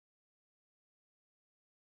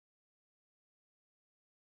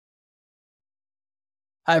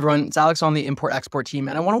Hi, everyone. It's Alex on the import-export team,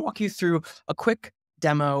 and I want to walk you through a quick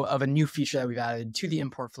demo of a new feature that we've added to the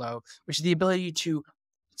import flow, which is the ability to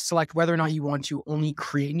select whether or not you want to only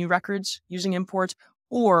create new records using import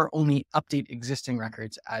or only update existing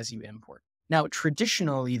records as you import. Now,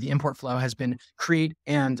 traditionally, the import flow has been create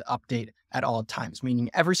and update at all times, meaning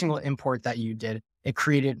every single import that you did, it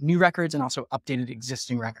created new records and also updated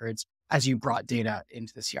existing records as you brought data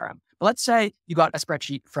into the CRM. But let's say you got a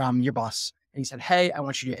spreadsheet from your boss and he said, hey, I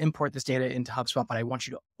want you to import this data into HubSpot, but I want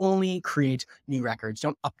you to only create new records.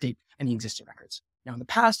 Don't update any existing records. Now, in the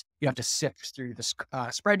past, you have to sift through the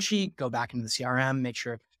spreadsheet, go back into the CRM, make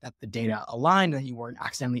sure that the data aligned, that you weren't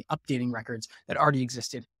accidentally updating records that already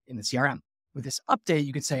existed in the CRM. With this update,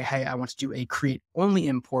 you could say, hey, I want to do a create only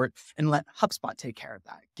import and let HubSpot take care of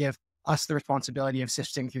that. Give us the responsibility of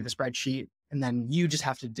sifting through the spreadsheet, and then you just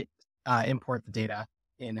have to import the data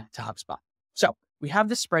into HubSpot. So we have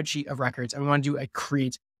this spreadsheet of records and we want to do a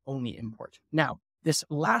create only import. Now, this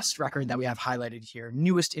last record that we have highlighted here,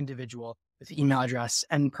 newest individual with email address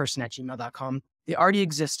nperson@gmail.com, they already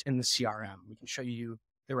exist in the CRM. We can show you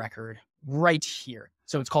the record right here.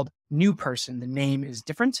 So it's called new person. The name is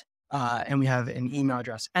different. And we have an email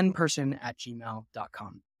address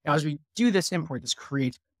nperson@gmail.com. Now, as we do this import, this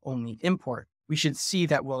create only import, we should see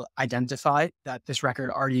that we'll identify that this record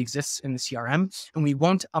already exists in the CRM, and we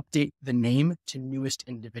won't update the name to newest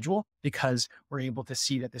individual because we're able to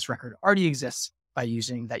see that this record already exists by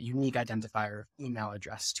using that unique identifier of email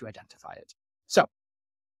address to identify it. So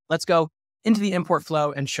let's go into the import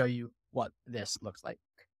flow and show you what this looks like.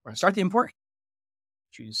 We're going to start the import,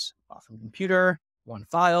 choose file from computer, one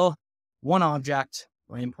file, one object.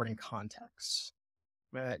 We're importing context.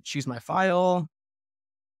 I'm going to choose my file,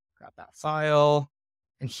 grab that file,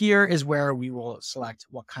 and here is where we will select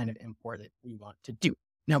what kind of import that we want to do.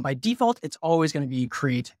 Now, by default, it's always going to be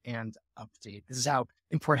create and update. This is how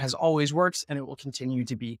import has always worked, and it will continue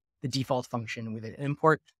to be the default function within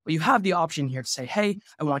import. But you have the option here to say, hey,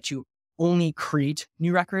 I want to only create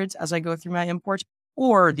new records as I go through my import,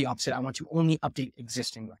 or the opposite, I want to only update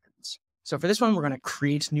existing records. So for this one, we're going to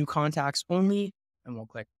create new contacts only, and we'll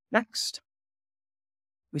click next.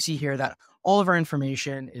 We see here that all of our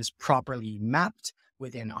information is properly mapped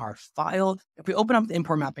within our file. If we open up the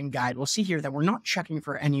import mapping guide, we'll see here that we're not checking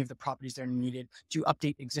for any of the properties that are needed to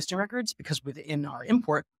update existing records because within our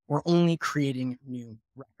import, we're only creating new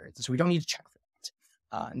records. And so we don't need to check for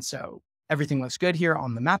that. And so everything looks good here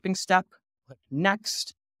on the mapping step. Click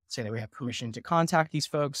next, say that we have permission to contact these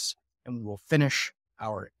folks, and we will finish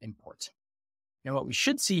our import. Now, what we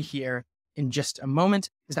should see here in just a moment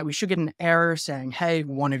is that we should get an error saying, hey,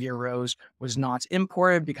 one of your rows was not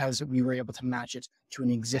imported because we were able to match it to an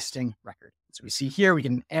existing record. So we see here, we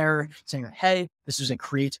get an error saying that, hey, this is a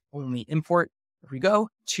create only import. If we go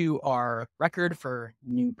to our record for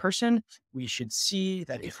new person, we should see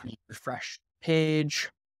that if we refresh page,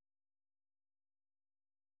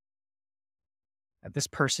 that this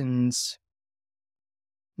person's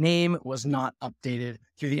name was not updated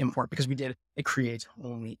through the import because we did a create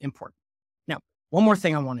only import. Now, one more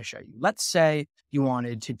thing I want to show you. Let's say you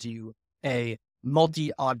wanted to do a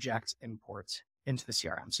multi-object import into the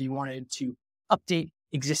CRM. So you wanted to update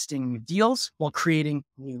existing deals while creating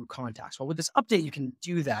new contacts. Well, with this update, you can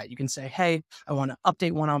do that. You can say, hey, I want to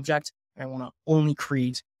update one object and I want to only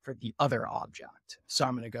create for the other object. So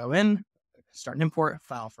I'm going to go in, start an import,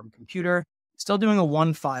 file from computer. Still doing a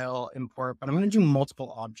one file import, but I'm going to do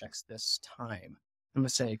multiple objects this time. I'm going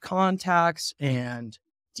to say contacts and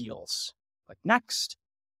deals. Click next,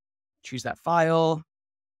 choose that file,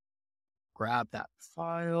 grab that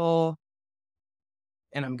file,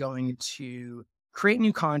 and I'm going to create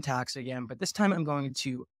new contacts again, but this time I'm going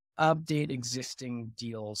to update existing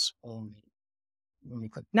deals only. When we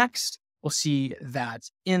click next, we'll see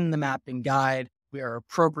that in the mapping guide, we are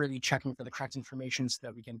appropriately checking for the correct information so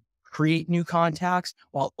that we can create new contacts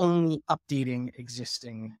while only updating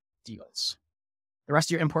existing deals. The rest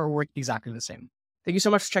of your import will work exactly the same. Thank you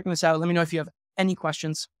so much for checking this out. Let me know if you have any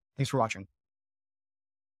questions. Thanks for watching.